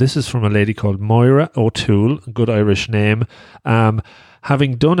 Okay, so this is from a lady called Moira O'Toole, good Irish name.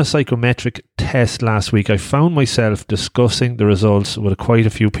 Having done a psychometric test last week, I found myself discussing the results with quite a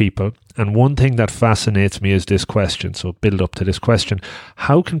few people. And one thing that fascinates me is this question. So build up to this question.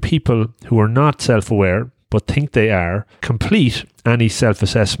 How can people who are not self-aware, but think they are, complete any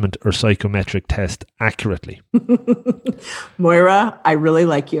self-assessment or psychometric test accurately? Moira, I really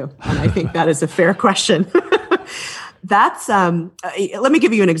like you. And I think that is a fair question. That's let me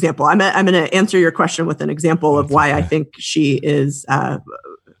give you an example. I'm going to answer your question with an example of why I think she is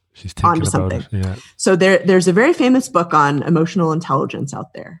she's onto something. Yeah. So there's a very famous book on emotional intelligence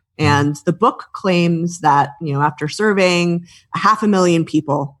out there. And the book claims that, after surveying 500,000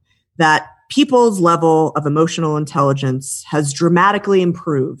 people, that people's level of emotional intelligence has dramatically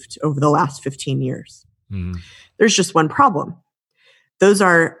improved over the last 15 years. There's just one problem. Those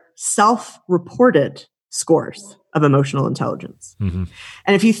are self-reported scores of emotional intelligence. And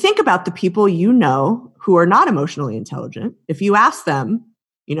if you think about the people who are not emotionally intelligent, if you ask them,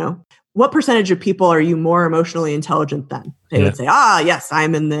 what percentage of people are you more emotionally intelligent than? They would say, yes,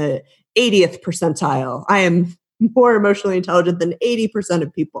 I'm in the 80th percentile. I am more emotionally intelligent than 80%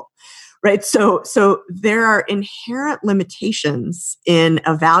 of people, right? So there are inherent limitations in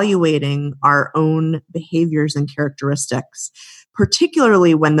evaluating our own behaviors and characteristics,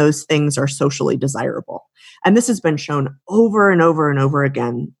 particularly when those things are socially desirable. And this has been shown over and over and over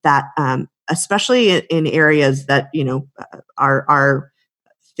again that, especially in areas that, are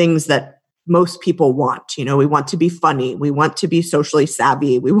things that most people want. We want to be funny. We want to be socially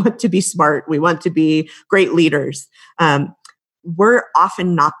savvy. We want to be smart. We want to be great leaders. We're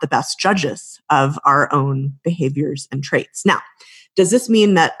often not the best judges of our own behaviors and traits. Now, does this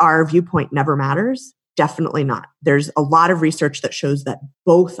mean that our viewpoint never matters? Definitely not. There's a lot of research that shows that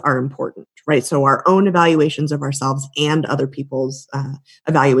both are important, right? So our own evaluations of ourselves and other people's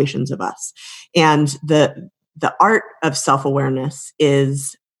evaluations of us. And the art of self-awareness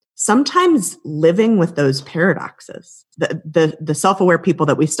is sometimes living with those paradoxes. The self-aware people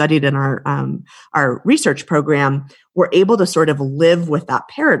that we studied in our research program were able to sort of live with that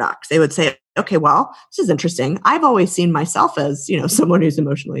paradox. They would say, okay, well, this is interesting. I've always seen myself as, someone who's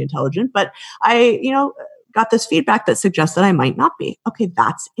emotionally intelligent, but I, got this feedback that suggests that I might not be. Okay,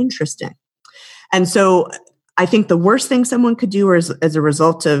 that's interesting. And so I think the worst thing someone could do as a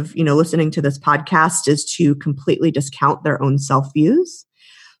result of, listening to this podcast is to completely discount their own self-views.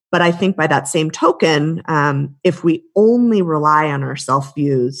 But I think by that same token, if we only rely on our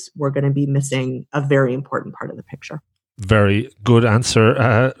self-views, we're going to be missing a very important part of the picture. Very good answer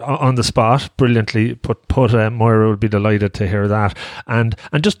on the spot. Brilliantly put. Moira would be delighted to hear that. And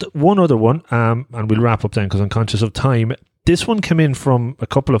just one other one, and we'll wrap up then because I'm conscious of time. This one came in from a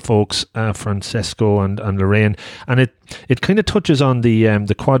couple of folks, Francesco and Lorraine, and it kind of touches on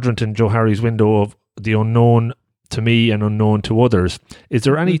the quadrant in Johari's window of the unknown to me and unknown to others. Is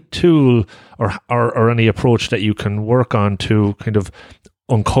there any tool or any approach that you can work on to kind of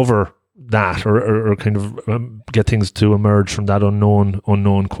uncover that or kind of get things to emerge from that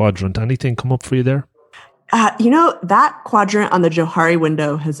unknown quadrant? Anything come up for you there? That quadrant on the Johari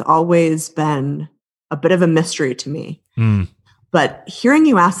window has always been a bit of a mystery to me. But hearing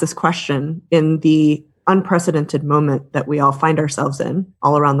you ask this question in the unprecedented moment that we all find ourselves in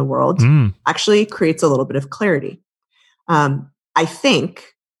all around the world actually creates a little bit of clarity. I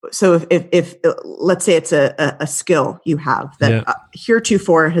think, so if let's say it's a skill you have that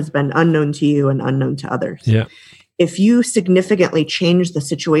heretofore has been unknown to you and unknown to others. Yeah. If you significantly change the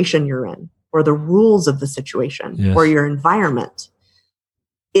situation you're in or the rules of the situation or your environment,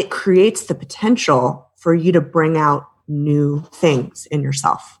 it creates the potential for you to bring out new things in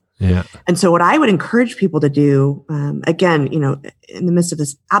yourself. Yeah. And so what I would encourage people to do, again, in the midst of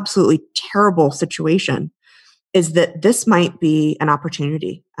this absolutely terrible situation, is that this might be an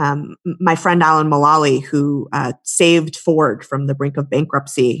opportunity. My friend Alan Mullally, who saved Ford from the brink of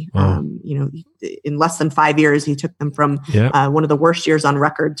bankruptcy, in less than 5 years, he took them from one of the worst years on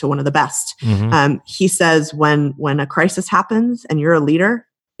record to one of the best. Mm-hmm. He says, when a crisis happens and you're a leader,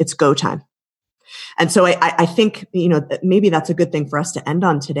 it's go time. And so I think, maybe that's a good thing for us to end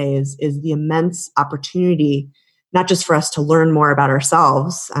on today is the immense opportunity, not just for us to learn more about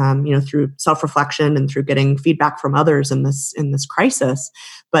ourselves, through self-reflection and through getting feedback from others in this crisis,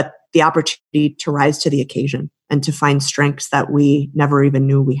 but the opportunity to rise to the occasion and to find strengths that we never even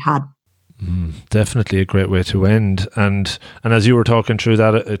knew we had. Definitely a great way to end. And as you were talking through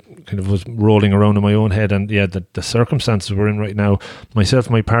that, it kind of was rolling around in my own head. And yeah, the circumstances we're in right now, myself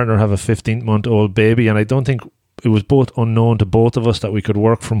and my partner have a 15-month-old baby, and I don't think it was both unknown to both of us that we could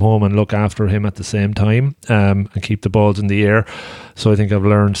work from home and look after him at the same time, and keep the balls in the air. So I think I've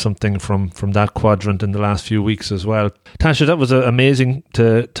learned something from that quadrant in the last few weeks as well. Tasha, that was amazing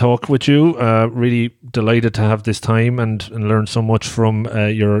to talk with you. Really delighted to have this time and learn so much from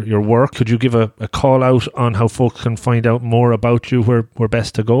your work. Could you give a call out on how folks can find out more about you, where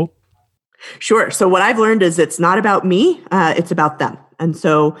best to go? Sure. So what I've learned is it's not about me, it's about them. And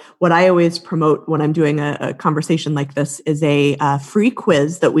so what I always promote when I'm doing a conversation like this is a free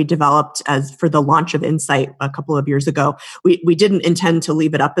quiz that we developed for the launch of Insight a couple of years ago. We didn't intend to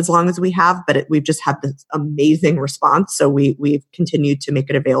leave it up as long as we have, but we've just had this amazing response. So we've continued to make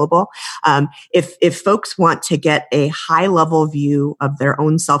it available. If folks want to get a high level view of their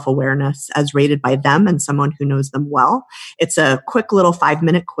own self-awareness as rated by them and someone who knows them well, it's a quick little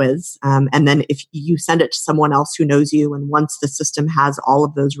 5-minute quiz. And then if you send it to someone else who knows you, and once the system has all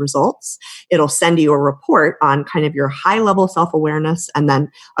of those results, it'll send you a report on kind of your high level self-awareness and then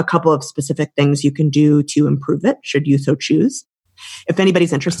a couple of specific things you can do to improve it, should you so choose. If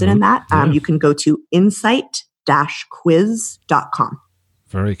anybody's interested in that, you can go to insight-quiz.com.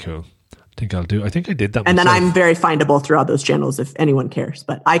 Very cool. I think I did that and myself. Then I'm very findable throughout those channels if anyone cares.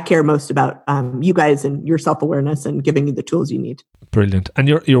 But I care most about you guys and your self-awareness and giving you the tools you need. Brilliant. And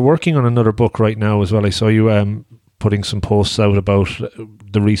you're working on another book right now as well. I saw you putting some posts out about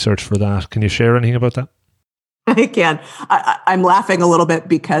the research for that. Can you share anything about that? I can. I'm laughing a little bit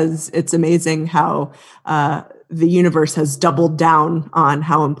because it's amazing how the universe has doubled down on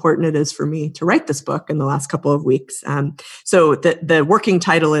how important it is for me to write this book in the last couple of weeks. So the working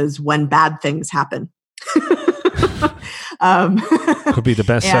title is When Bad Things Happen. Could be the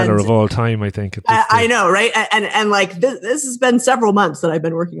bestseller of all time, I think. I know, right? And like this has been several months that I've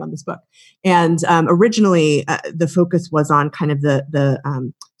been working on this book. And originally, the focus was on kind of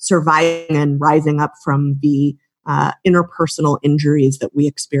the surviving and rising up from the interpersonal injuries that we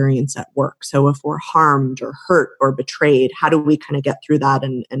experience at work. So if we're harmed or hurt or betrayed, how do we kind of get through that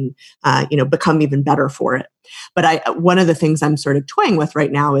and become even better for it? But one of the things I'm sort of toying with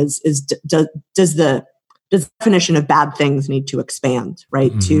right now is does the definition of bad things need to expand,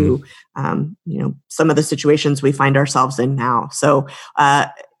 right? To, some of the situations we find ourselves in now. So,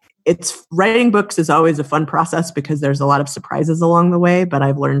 writing books is always a fun process because there's a lot of surprises along the way, but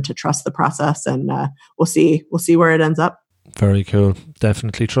I've learned to trust the process and we'll see where it ends up. Very cool.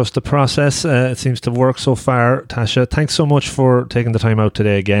 Definitely trust the process. It seems to work so far. Tasha, thanks so much for taking the time out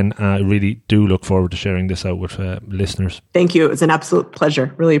today again. I really do look forward to sharing this out with listeners. Thank you. It was an absolute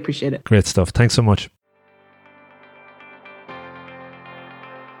pleasure. Really appreciate it. Great stuff. Thanks so much.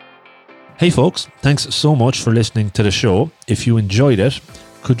 Hey folks, thanks so much for listening to the show. If you enjoyed it,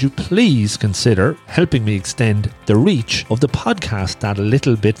 could you please consider helping me extend the reach of the podcast that a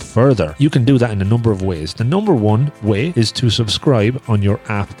little bit further? You can do that in a number of ways. The number one way is to subscribe on your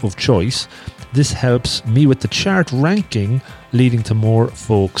app of choice. This helps me with the chart ranking, leading to more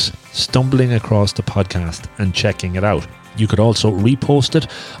folks stumbling across the podcast and checking it out. You could also repost it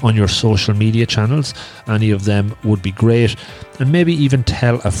on your social media channels. Any of them would be great. And maybe even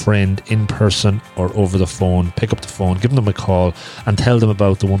tell a friend in person or over the phone. Pick up the phone, give them a call and tell them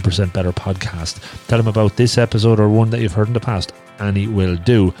about the 1% Better podcast. Tell them about this episode or one that you've heard in the past. Any will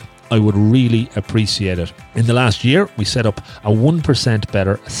do. I would really appreciate it. In the last year, we set up a 1%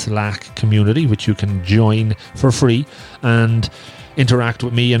 Better Slack community, which you can join for free and interact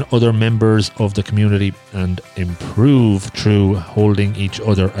with me and other members of the community and improve through holding each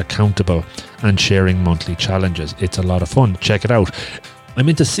other accountable and sharing monthly challenges. It's a lot of fun. Check it out. I'm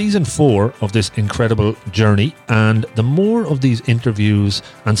into season 4 of this incredible journey, and the more of these interviews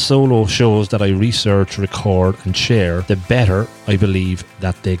and solo shows that I research, record and share, the better I believe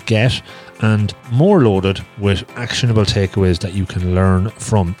that they get, and more loaded with actionable takeaways that you can learn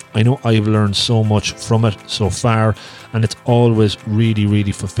from. I know I've learned so much from it so far, and it's always really,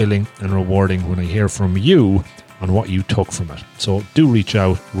 really fulfilling and rewarding when I hear from you on what you took from it. So do reach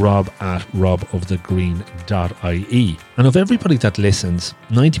out, rob@robofthegreen.ie. And of everybody that listens,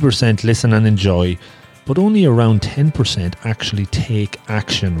 90% listen and enjoy, but only around 10% actually take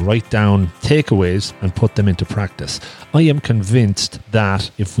action, write down takeaways and put them into practice. I am convinced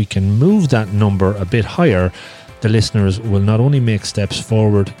that if we can move that number a bit higher, the listeners will not only make steps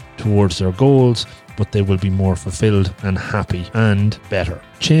forward towards their goals, but they will be more fulfilled and happy and better.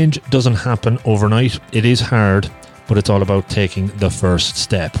 Change doesn't happen overnight. It is hard, but it's all about taking the first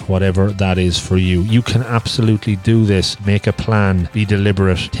step, whatever that is for you. You can absolutely do this. Make a plan, be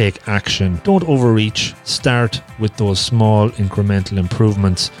deliberate, take action. Don't overreach. Start with those small incremental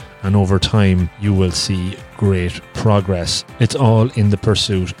improvements, and over time you will see great progress. It's all in the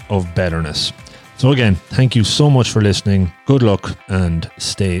pursuit of betterness. So again, thank you so much for listening. Good luck and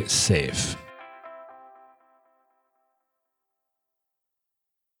stay safe.